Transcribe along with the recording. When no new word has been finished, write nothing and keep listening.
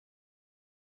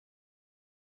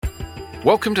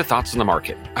Welcome to Thoughts on the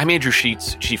Market. I'm Andrew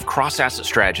Sheets, Chief Cross-Asset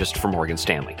Strategist for Morgan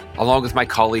Stanley. Along with my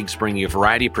colleagues bringing a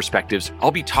variety of perspectives,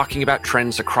 I'll be talking about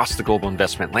trends across the global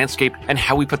investment landscape and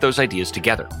how we put those ideas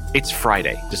together. It's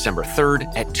Friday, December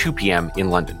 3rd at 2 p.m. in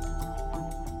London.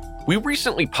 We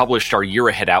recently published our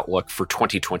year-ahead outlook for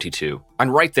 2022,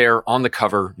 and right there on the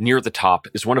cover, near the top,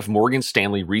 is one of Morgan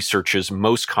Stanley Research's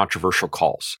most controversial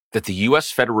calls, that the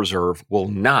U.S. Federal Reserve will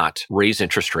not raise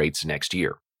interest rates next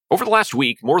year. Over the last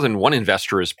week, more than one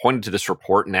investor has pointed to this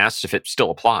report and asked if it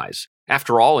still applies.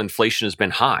 After all, inflation has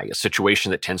been high, a situation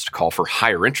that tends to call for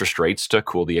higher interest rates to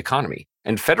cool the economy.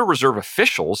 And Federal Reserve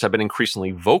officials have been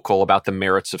increasingly vocal about the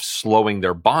merits of slowing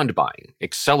their bond buying,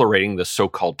 accelerating the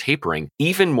so-called tapering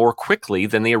even more quickly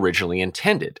than they originally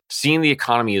intended, seeing the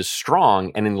economy as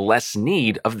strong and in less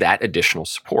need of that additional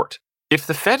support. If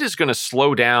the Fed is going to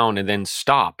slow down and then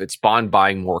stop its bond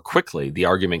buying more quickly, the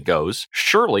argument goes,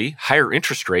 surely higher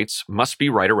interest rates must be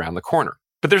right around the corner.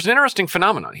 But there's an interesting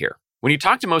phenomenon here. When you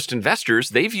talk to most investors,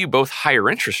 they view both higher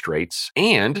interest rates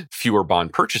and fewer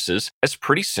bond purchases as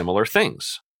pretty similar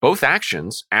things. Both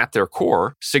actions, at their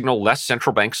core, signal less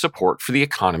central bank support for the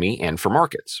economy and for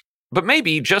markets. But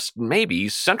maybe, just maybe,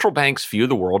 central banks view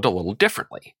the world a little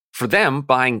differently. For them,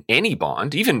 buying any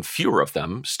bond, even fewer of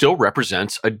them, still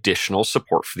represents additional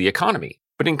support for the economy.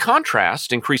 But in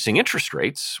contrast, increasing interest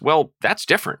rates, well, that's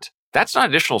different. That's not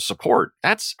additional support.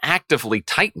 That's actively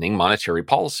tightening monetary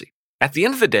policy. At the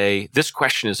end of the day, this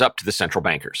question is up to the central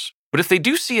bankers. But if they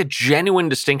do see a genuine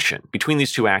distinction between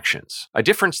these two actions, a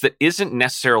difference that isn't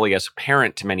necessarily as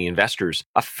apparent to many investors,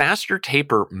 a faster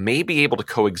taper may be able to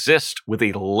coexist with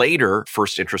a later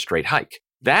first interest rate hike.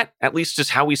 That, at least, is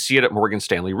how we see it at Morgan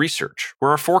Stanley Research, where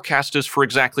our forecast is for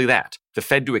exactly that, the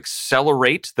Fed to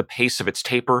accelerate the pace of its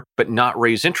taper, but not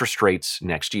raise interest rates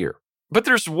next year. But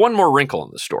there's one more wrinkle in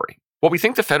the story. While we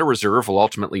think the Federal Reserve will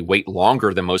ultimately wait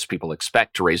longer than most people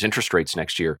expect to raise interest rates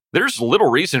next year, there's little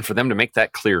reason for them to make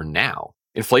that clear now.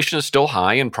 Inflation is still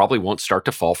high and probably won't start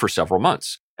to fall for several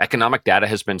months. Economic data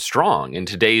has been strong, and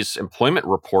today's employment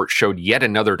report showed yet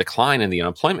another decline in the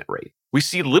unemployment rate. We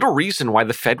see little reason why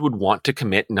the Fed would want to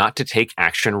commit not to take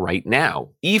action right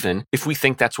now, even if we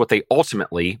think that's what they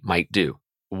ultimately might do.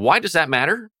 Why does that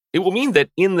matter? It will mean that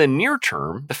in the near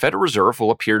term, the Federal Reserve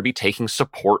will appear to be taking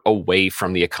support away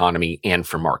from the economy and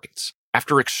from markets.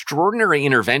 After extraordinary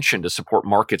intervention to support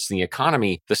markets and the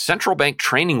economy, the central bank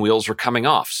training wheels are coming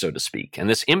off, so to speak, and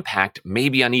this impact may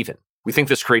be uneven. We think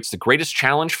this creates the greatest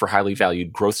challenge for highly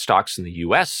valued growth stocks in the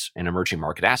U.S. and emerging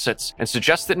market assets, and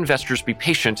suggests that investors be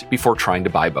patient before trying to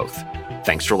buy both.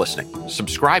 Thanks for listening.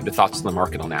 Subscribe to Thoughts on the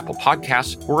Market on Apple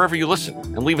Podcasts, wherever you listen,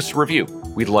 and leave us a review.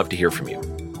 We'd love to hear from you.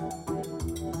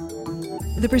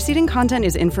 The preceding content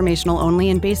is informational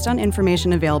only and based on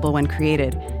information available when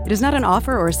created. It is not an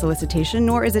offer or a solicitation,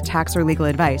 nor is it tax or legal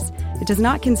advice. It does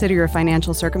not consider your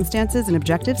financial circumstances and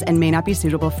objectives and may not be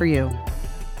suitable for you.